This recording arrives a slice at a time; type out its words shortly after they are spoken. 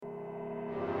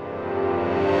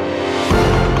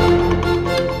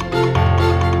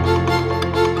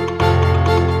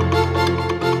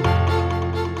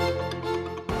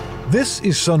This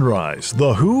is Sunrise,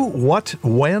 the who, what,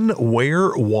 when, where,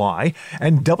 why,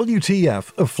 and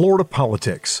WTF of Florida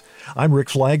politics. I'm Rick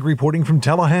Flagg reporting from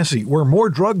Tallahassee, where more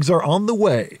drugs are on the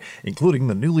way, including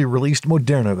the newly released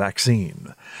Moderna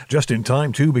vaccine. Just in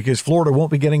time, too, because Florida won't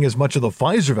be getting as much of the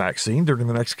Pfizer vaccine during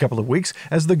the next couple of weeks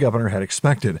as the governor had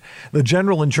expected. The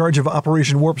general in charge of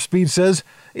Operation Warp Speed says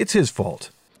it's his fault.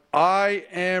 I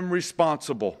am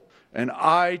responsible, and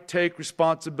I take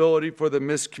responsibility for the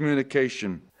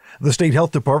miscommunication. The state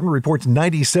health department reports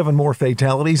 97 more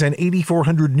fatalities and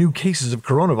 8,400 new cases of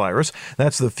coronavirus.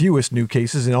 That's the fewest new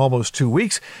cases in almost 2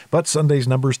 weeks, but Sunday's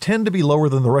numbers tend to be lower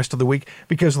than the rest of the week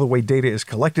because of the way data is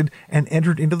collected and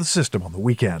entered into the system on the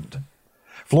weekend.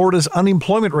 Florida's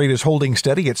unemployment rate is holding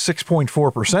steady at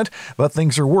 6.4%, but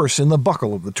things are worse in the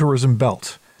buckle of the tourism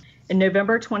belt. In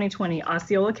November 2020,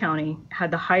 Osceola County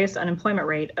had the highest unemployment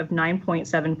rate of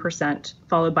 9.7%,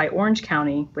 followed by Orange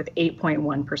County with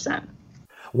 8.1%.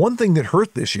 One thing that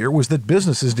hurt this year was that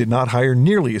businesses did not hire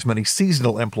nearly as many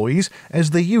seasonal employees as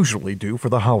they usually do for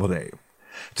the holiday.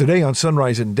 Today on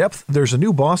Sunrise in Depth, there's a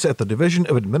new boss at the Division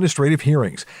of Administrative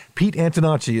Hearings. Pete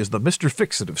Antonacci is the Mr.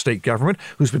 Fix-It of state government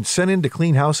who's been sent in to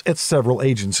clean house at several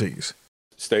agencies.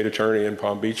 State Attorney in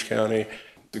Palm Beach County,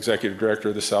 Executive Director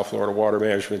of the South Florida Water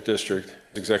Management District,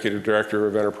 Executive Director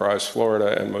of Enterprise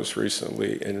Florida, and most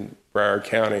recently in Broward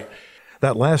County.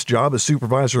 That last job as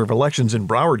Supervisor of Elections in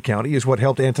Broward County is what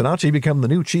helped Antonacci become the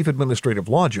new Chief Administrative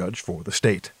Law Judge for the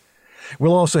state.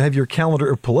 We'll also have your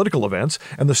calendar of political events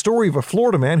and the story of a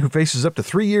Florida man who faces up to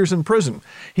 3 years in prison.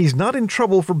 He's not in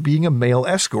trouble for being a male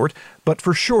escort, but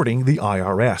for shorting the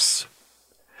IRS.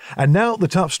 And now the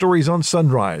top stories on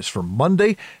Sunrise for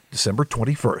Monday, December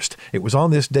 21st. It was on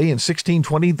this day in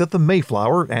 1620 that the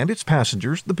Mayflower and its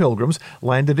passengers, the Pilgrims,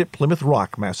 landed at Plymouth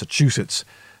Rock, Massachusetts.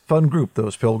 Fun group,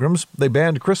 those Pilgrims. They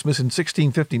banned Christmas in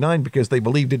 1659 because they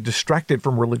believed it distracted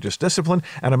from religious discipline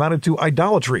and amounted to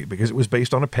idolatry because it was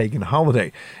based on a pagan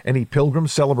holiday. Any pilgrim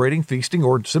celebrating, feasting,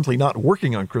 or simply not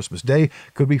working on Christmas Day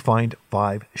could be fined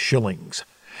 5 shillings.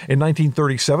 In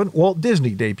 1937, Walt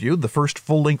Disney debuted the first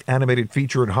full-length animated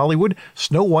feature in Hollywood,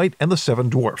 Snow White and the Seven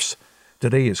Dwarfs.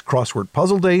 Today is Crossword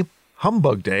Puzzle Day,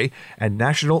 Humbug Day, and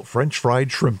National French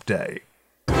Fried Shrimp Day.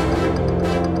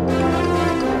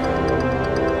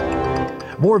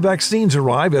 More vaccines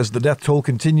arrive as the death toll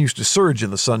continues to surge in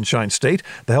the Sunshine State.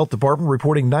 The health department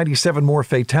reporting 97 more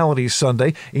fatalities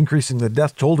Sunday, increasing the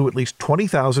death toll to at least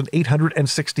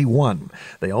 20,861.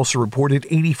 They also reported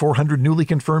 8,400 newly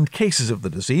confirmed cases of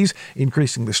the disease,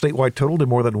 increasing the statewide total to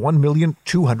more than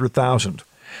 1,200,000.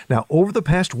 Now, over the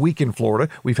past week in Florida,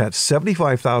 we've had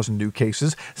 75,000 new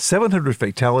cases, 700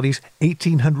 fatalities,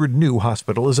 1,800 new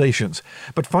hospitalizations.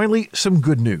 But finally, some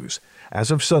good news. As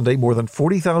of Sunday, more than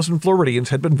 40,000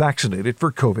 Floridians had been vaccinated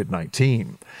for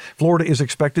COVID-19. Florida is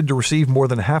expected to receive more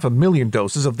than 500,000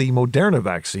 doses of the Moderna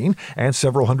vaccine and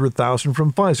several 100,000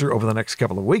 from Pfizer over the next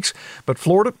couple of weeks. But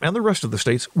Florida and the rest of the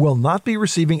states will not be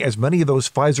receiving as many of those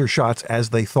Pfizer shots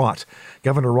as they thought.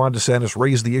 Governor Ron DeSantis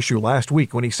raised the issue last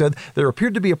week when he said there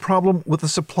appeared to be a problem with the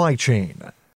supply chain.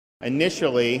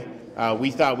 Initially, we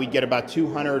thought we'd get about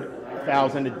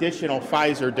 200,000 additional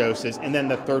Pfizer doses, and then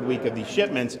the third week of these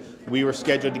shipments, we were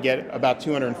scheduled to get about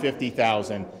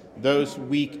 250,000. Those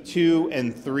week 2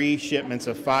 and 3 shipments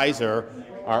of Pfizer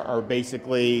are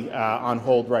basically on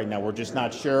hold right now. We're just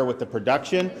not sure with the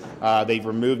production. They've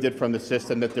removed it from the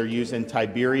system that they're using,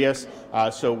 Tiberius.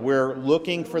 So we're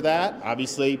looking for that.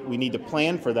 Obviously, we need to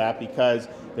plan for that because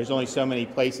there's only so many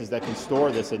places that can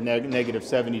store this at negative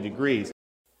 70 degrees.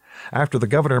 After the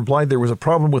governor implied there was a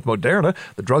problem with Moderna,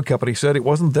 the drug company said it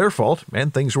wasn't their fault,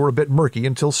 and things were a bit murky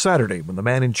until Saturday when the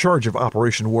man in charge of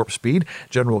Operation Warp Speed,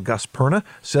 General Gus Perna,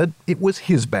 said it was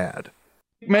his bad.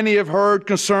 Many have heard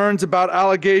concerns about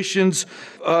allegations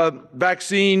of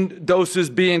vaccine doses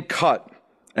being cut,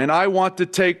 and I want to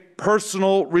take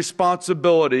personal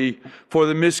responsibility for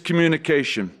the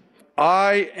miscommunication.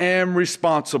 I am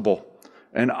responsible,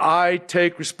 and I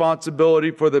take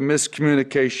responsibility for the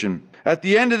miscommunication. At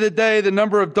the end of the day, the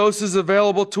number of doses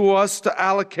available to us to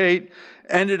allocate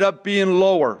ended up being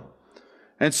lower.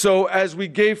 And so as we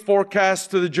gave forecasts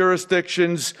to the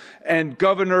jurisdictions and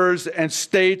governors and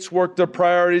states worked their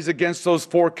priorities against those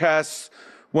forecasts,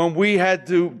 when we had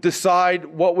to decide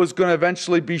what was going to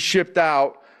eventually be shipped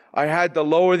out, I had to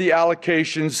lower the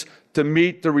allocations to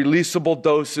meet the releasable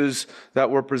doses that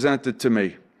were presented to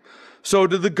me. So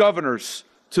to the governors,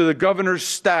 to the governor's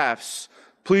staffs,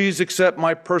 please accept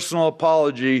my personal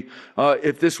apology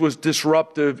if this was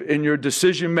disruptive in your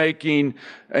decision-making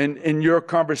and in your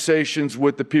conversations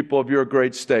with the people of your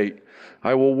great state.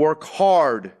 I will work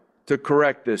hard to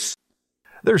correct this.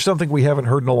 There's something we haven't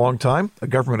heard in a long time, a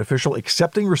government official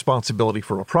accepting responsibility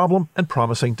for a problem and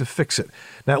promising to fix it.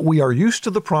 Now, we are used to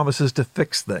the promises to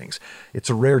fix things. It's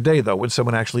a rare day, though, when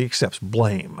someone actually accepts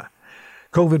blame.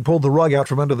 COVID pulled the rug out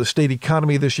from under the state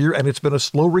economy this year, and it's been a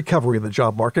slow recovery in the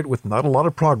job market with not a lot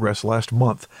of progress last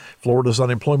month. Florida's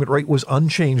unemployment rate was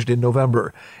unchanged in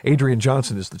November. Adrienne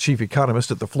Johnson is the chief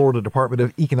economist at the Florida Department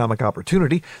of Economic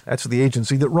Opportunity. That's the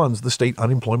agency that runs the state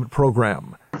unemployment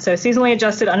program. So seasonally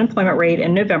adjusted unemployment rate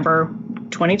in November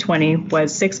 2020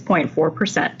 was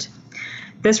 6.4%.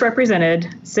 This represented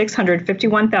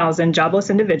 651,000 jobless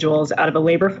individuals out of a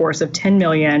labor force of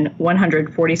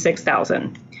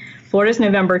 10,146,000. Florida's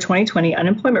November 2020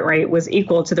 unemployment rate was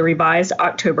equal to the revised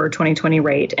October 2020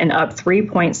 rate and up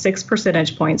 3.6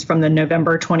 percentage points from the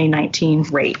November 2019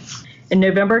 rate. In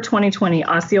November 2020,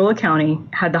 Osceola County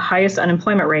had the highest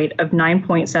unemployment rate of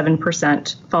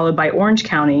 9.7%, followed by Orange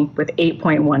County with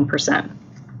 8.1%.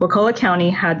 Wakulla County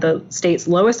had the state's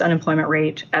lowest unemployment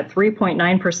rate at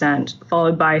 3.9%,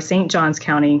 followed by St. Johns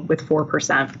County with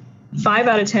 4%. 5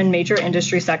 out of 10 major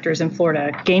industry sectors in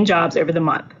Florida gained jobs over the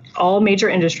month. All major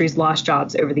industries lost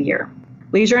jobs over the year.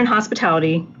 Leisure and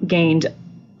hospitality gained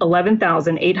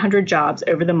 11,800 jobs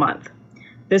over the month.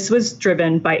 This was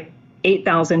driven by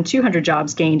 8,200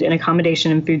 jobs gained in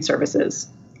accommodation and food services.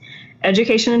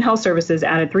 Education and health services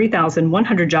added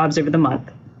 3,100 jobs over the month.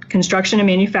 Construction and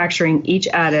manufacturing each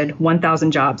added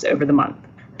 1,000 jobs over the month.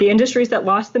 The industries that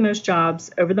lost the most jobs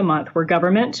over the month were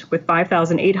government with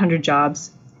 5,800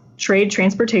 jobs, trade,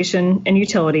 transportation, and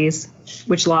utilities,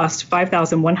 which lost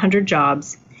 5,100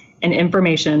 jobs, and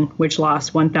information, which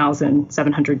lost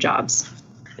 1,700 jobs.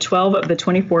 12 of the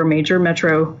 24 major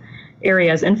metro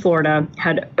areas in Florida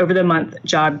had over-the-month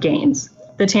job gains.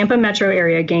 The Tampa metro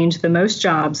area gained the most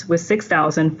jobs with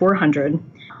 6,400.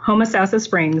 Homosassa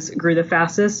Springs grew the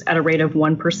fastest at a rate of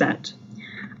 1%.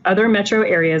 Other metro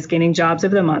areas gaining jobs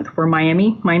over the month were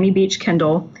Miami, Miami Beach,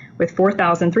 Kendall, with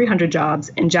 4,300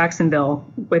 jobs, and Jacksonville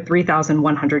with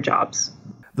 3,100 jobs.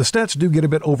 The stats do get a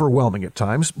bit overwhelming at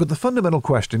times, but the fundamental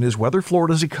question is whether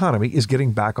Florida's economy is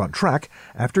getting back on track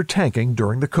after tanking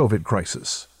during the COVID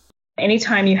crisis.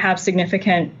 Anytime you have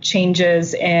significant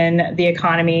changes in the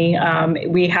economy,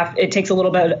 it takes a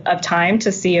little bit of time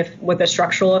to see what the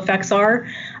structural effects are.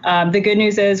 The good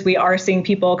news is we are seeing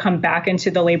people come back into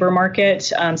the labor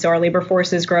market. So our labor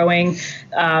force is growing.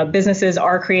 Businesses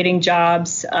are creating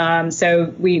jobs.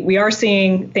 So we are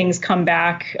seeing things come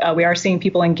back. We are seeing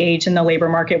people engage in the labor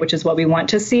market, which is what we want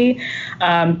to see.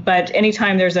 But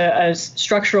anytime there's a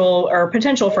structural or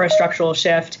potential for a structural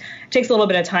shift, it takes a little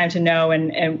bit of time to know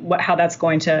how that's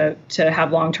going to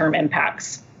have long-term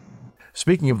impacts.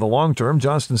 Speaking of the long term,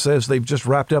 Johnston says they've just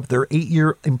wrapped up their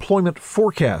 8-year employment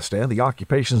forecast, and the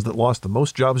occupations that lost the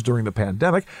most jobs during the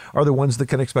pandemic are the ones that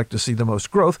can expect to see the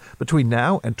most growth between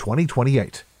now and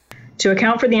 2028. To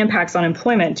account for the impacts on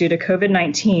employment due to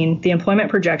COVID-19, the employment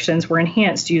projections were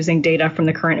enhanced using data from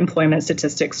the current Employment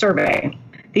Statistics Survey.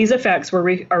 These effects are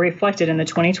reflected in the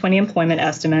 2020 employment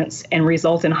estimates and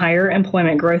result in higher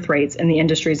employment growth rates in the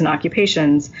industries and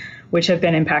occupations which have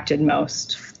been impacted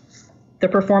most. The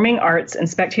performing arts and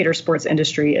spectator sports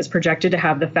industry is projected to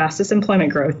have the fastest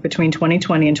employment growth between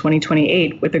 2020 and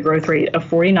 2028 with a growth rate of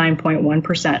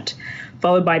 49.1%,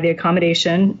 followed by the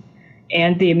accommodation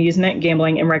and the amusement,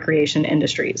 gambling, and recreation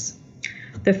industries.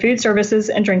 The food services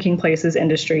and drinking places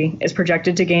industry is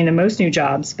projected to gain the most new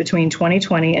jobs between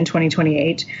 2020 and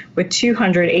 2028 with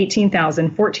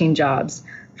 218,014 jobs,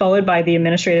 followed by the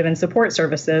administrative and support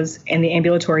services and the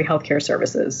ambulatory healthcare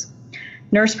services.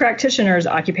 Nurse practitioner's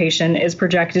occupation is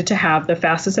projected to have the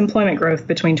fastest employment growth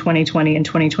between 2020 and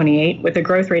 2028 with a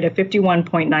growth rate of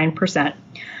 51.9%,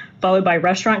 followed by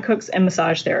restaurant cooks and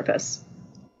massage therapists.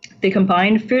 The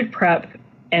combined food prep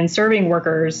and serving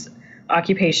workers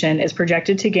occupation is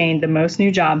projected to gain the most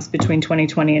new jobs between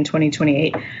 2020 and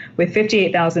 2028 with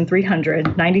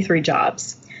 58,393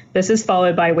 jobs. This is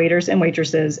followed by waiters and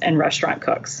waitresses and restaurant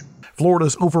cooks.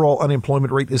 Florida's overall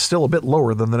unemployment rate is still a bit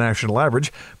lower than the national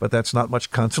average, but that's not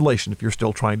much consolation if you're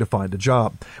still trying to find a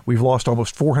job. We've lost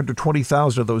almost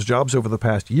 420,000 of those jobs over the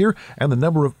past year, and the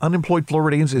number of unemployed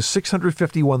Floridians is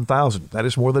 651,000. That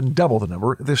is more than double the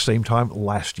number at this same time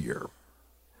last year.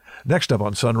 Next up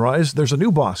on Sunrise, there's a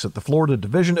new boss at the Florida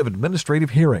Division of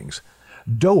Administrative Hearings.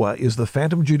 DOA is the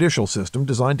phantom judicial system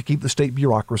designed to keep the state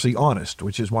bureaucracy honest,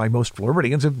 which is why most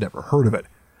Floridians have never heard of it.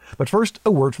 But first,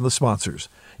 a word from the sponsors.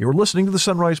 You're listening to the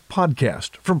Sunrise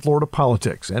Podcast from Florida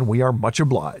Politics, and we are much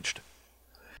obliged.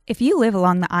 If you live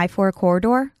along the I-4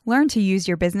 corridor, learn to use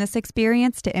your business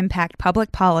experience to impact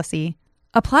public policy.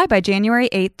 Apply by January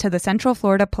 8th to the Central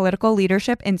Florida Political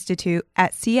Leadership Institute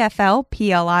at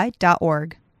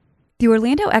cflpli.org. The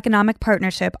Orlando Economic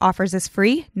Partnership offers this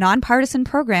free, nonpartisan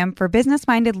program for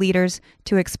business-minded leaders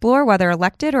to explore whether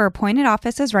elected or appointed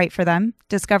office is right for them,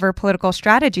 discover political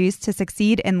strategies to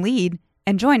succeed and lead,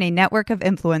 and join a network of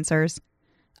influencers.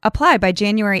 Apply by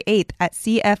January 8th at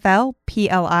cflpli.org.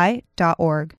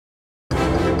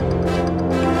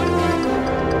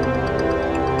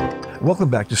 Welcome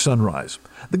back to Sunrise.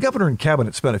 The governor and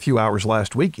cabinet spent a few hours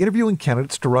last week interviewing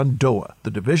candidates to run DOA, the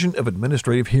Division of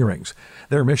Administrative Hearings.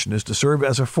 Their mission is to serve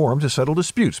as a forum to settle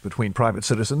disputes between private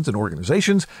citizens and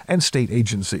organizations and state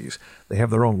agencies. They have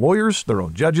their own lawyers, their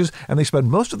own judges, and they spend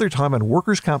most of their time on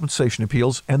workers' compensation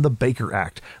appeals and the Baker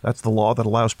Act. That's the law that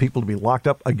allows people to be locked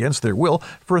up against their will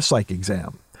for a psych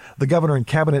exam. The governor and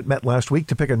cabinet met last week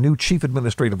to pick a new chief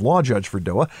administrative law judge for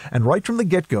DOA, and right from the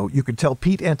get-go, you could tell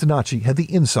Pete Antonacci had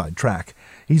the inside track.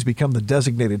 He's become the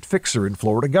designated fixer in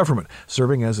Florida government,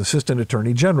 serving as Assistant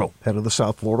Attorney General, head of the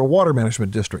South Florida Water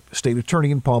Management District, State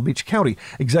Attorney in Palm Beach County,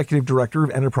 Executive Director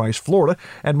of Enterprise Florida,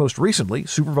 and most recently,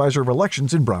 Supervisor of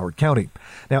Elections in Broward County.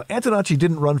 Now, Antonacci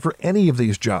didn't run for any of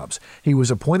these jobs. He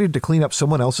was appointed to clean up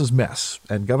someone else's mess,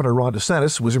 and Governor Ron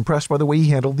DeSantis was impressed by the way he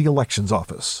handled the elections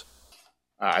office.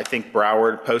 I think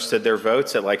Broward posted their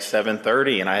votes at like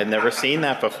 7:30, and I had never seen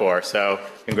that before, so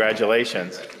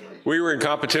congratulations. We were in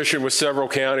competition with several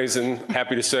counties, and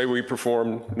happy to say we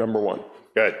performed number one.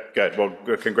 Good. Well,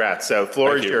 good, congrats. So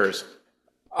floor is yours.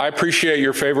 I appreciate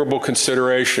your favorable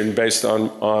consideration based on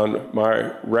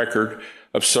my record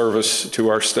of service to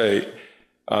our state.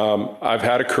 I've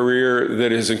had a career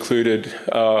that has included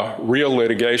real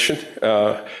litigation.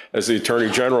 As the Attorney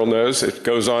General knows, it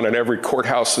goes on in every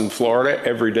courthouse in Florida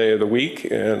every day of the week,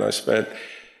 and I spent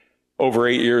over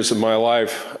 8 years of my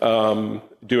life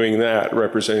doing that,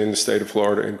 representing the state of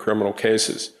Florida in criminal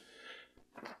cases.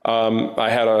 I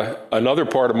had another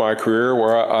part of my career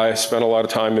where I spent a lot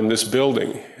of time in this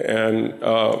building and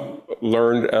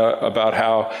learned about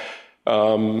how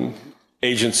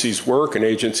agencies work and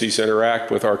agencies interact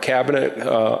with our cabinet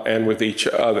and with each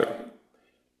other.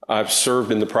 I've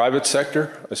served in the private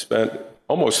sector. I spent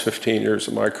almost 15 years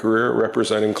of my career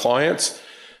representing clients,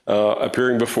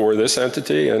 appearing before this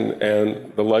entity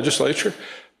and the legislature,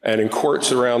 and in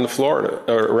courts around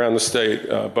the state,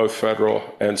 both federal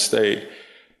and state.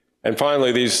 And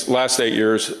finally, these last 8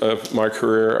 years of my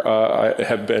career I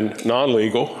have been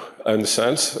non-legal in a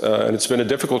sense, and it's been a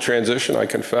difficult transition, I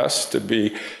confess, to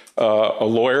be a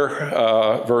lawyer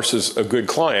versus a good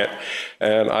client.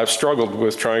 And I've struggled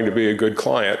with trying to be a good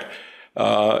client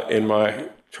in my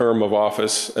term of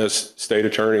office as state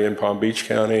attorney in Palm Beach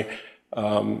County,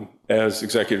 as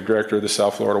executive director of the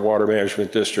South Florida Water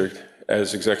Management District,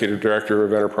 as executive director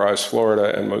of Enterprise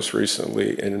Florida, and most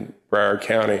recently in Broward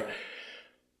County.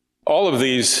 All of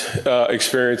these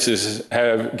experiences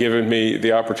have given me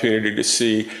the opportunity to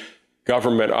see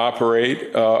government operate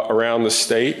around the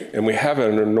state, and we have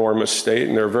an enormous state,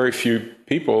 and there are very few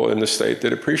people in the state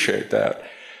that appreciate that,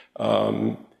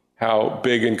 how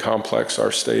big and complex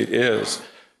our state is.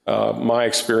 My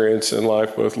experience in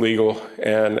life, both legal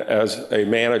and as a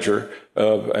manager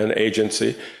of an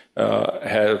agency,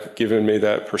 have given me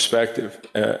that perspective,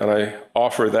 and I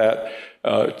offer that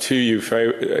to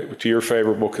your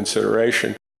favorable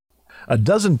consideration. A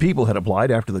dozen people had applied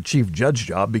after the chief judge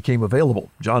job became available.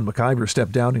 John McIver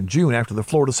stepped down in June after the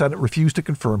Florida Senate refused to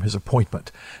confirm his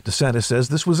appointment. DeSantis says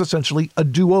this was essentially a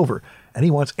do-over, and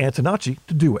he wants Antonacci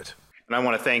to do it. And I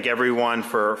want to thank everyone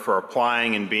for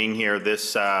applying and being here.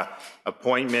 This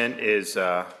appointment is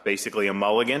basically a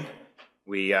mulligan.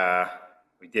 We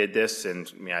did this,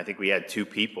 and I think we had two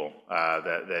people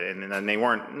and they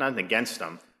weren't nothing against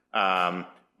them.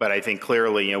 But I think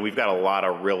clearly, we've got a lot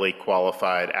of really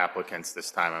qualified applicants this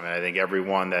time. I think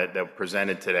everyone that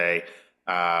presented today,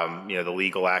 the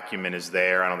legal acumen is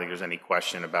there. I don't think there's any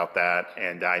question about that.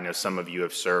 And I know some of you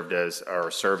have served as or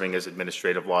are serving as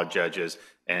administrative law judges,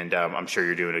 and I'm sure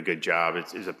you're doing a good job.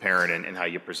 It's apparent in how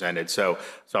you presented. So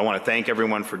I want to thank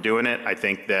everyone for doing it. I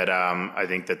think that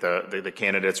the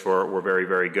candidates were very,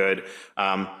 very good.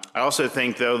 I also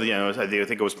think, though, I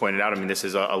think it was pointed out. This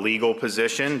is a legal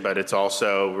position, but it's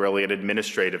also really an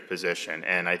administrative position,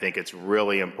 and I think it's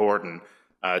really important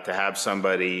to have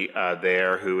somebody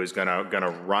there who is going to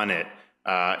run it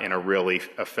in a really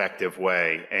effective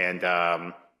way. And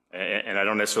I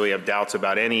don't necessarily have doubts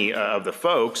about any of the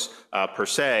folks per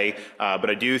se, but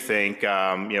I do think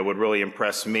what really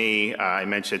impressed me, I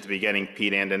mentioned at the beginning,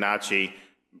 Pete Antonacci,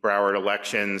 Broward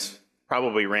elections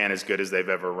probably ran as good as they've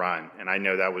ever run. And I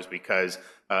know that was because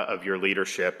of your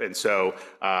leadership. And so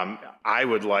I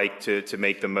would like to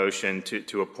make the motion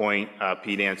to appoint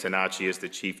Pete Antonacci as the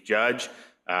chief judge.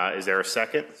 Is there a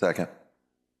second? Second.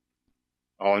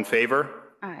 All in favor?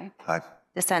 Aye. Aye.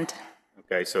 Dissent.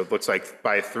 Okay, so it looks like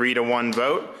by a 3-1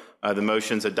 vote, the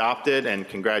motion's adopted, and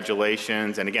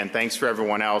congratulations. And again, thanks for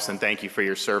everyone else, and thank you for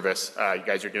your service. You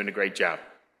guys are doing a great job.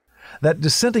 That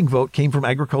dissenting vote came from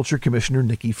Agriculture Commissioner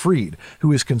Nikki Fried,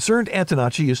 who is concerned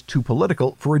Antonacci is too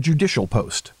political for a judicial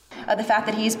post. The fact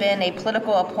that he's been a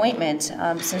political appointment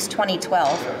since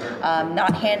 2012,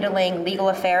 not handling legal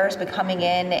affairs, but coming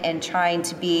in and trying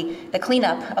to be the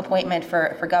cleanup appointment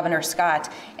for Governor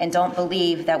Scott, and don't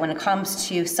believe that when it comes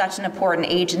to such an important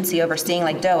agency overseeing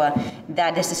like DOA,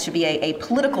 that this should be a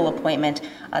political appointment.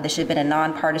 This should have been a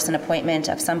nonpartisan appointment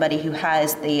of somebody who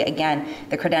has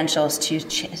the credentials to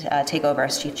take over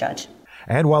as chief judge.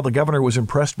 And while the governor was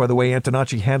impressed by the way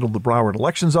Antonacci handled the Broward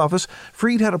Elections Office,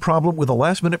 Fried had a problem with a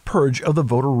last-minute purge of the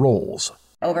voter rolls.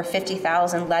 Over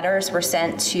 50,000 letters were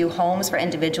sent to homes for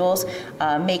individuals,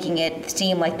 making it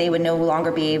seem like they would no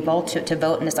longer be able to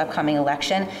vote in this upcoming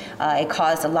election. It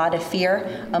caused a lot of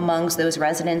fear amongst those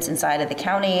residents inside of the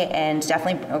county, and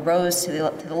definitely rose to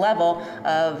the level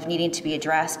of needing to be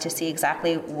addressed to see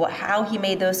exactly how he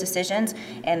made those decisions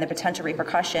and the potential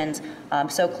repercussions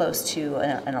so close to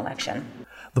an election.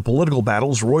 The political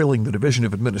battles roiling the Division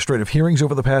of Administrative Hearings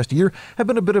over the past year have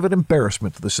been a bit of an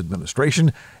embarrassment to this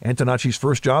administration. Antonacci's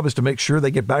first job is to make sure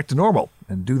they get back to normal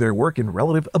and do their work in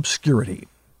relative obscurity.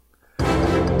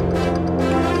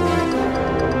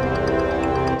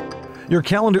 Your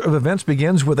calendar of events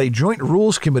begins with a joint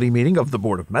rules committee meeting of the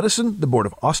Board of Medicine, the Board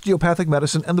of Osteopathic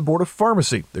Medicine, and the Board of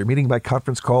Pharmacy. They're meeting by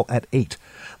conference call at 8.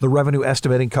 The Revenue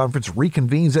Estimating Conference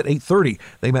reconvenes at 8:30.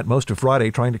 They met most of Friday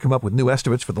trying to come up with new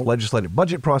estimates for the legislative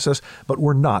budget process, but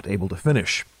were not able to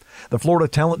finish. The Florida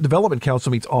Talent Development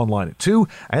Council meets online at 2,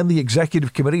 and the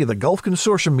Executive Committee of the Gulf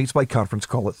Consortium meets by conference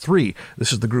call at 3.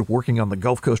 This is the group working on the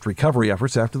Gulf Coast recovery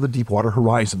efforts after the Deepwater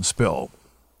Horizon spill.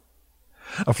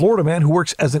 A Florida man who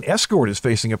works as an escort is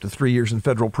facing up to 3 years in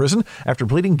federal prison after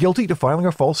pleading guilty to filing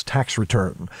a false tax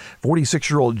return.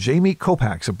 46-year-old Jamie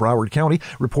Kopax of Broward County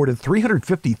reported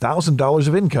 $350,000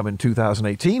 of income in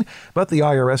 2018, but the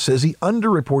IRS says he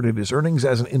underreported his earnings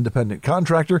as an independent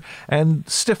contractor and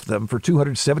stiffed them for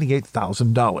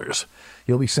 $278,000.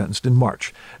 He'll be sentenced in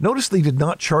March. Notice they did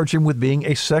not charge him with being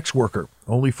a sex worker,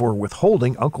 only for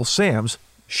withholding Uncle Sam's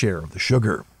share of the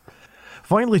sugar.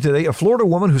 Finally today, a Florida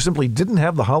woman who simply didn't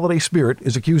have the holiday spirit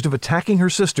is accused of attacking her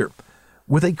sister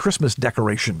with a Christmas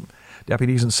decoration.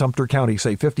 Deputies in Sumter County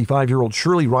say 55-year-old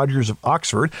Shirley Rogers of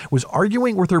Oxford was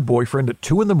arguing with her boyfriend at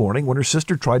 2 a.m. when her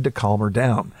sister tried to calm her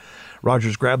down.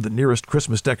 Rogers grabbed the nearest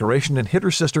Christmas decoration and hit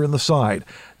her sister in the side.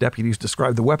 Deputies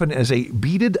described the weapon as a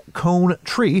beaded cone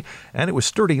tree, and it was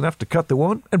sturdy enough to cut the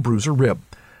woman and bruise her rib.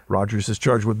 Rogers is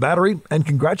charged with battery, and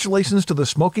congratulations to the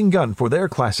Smoking Gun for their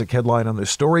classic headline on this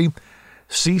story: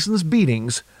 Season's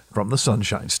Beatings from the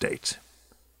Sunshine State.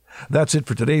 That's it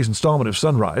for today's installment of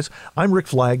Sunrise. I'm Rick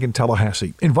Flagg in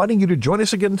Tallahassee, inviting you to join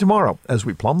us again tomorrow as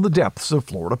we plumb the depths of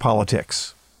Florida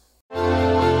politics.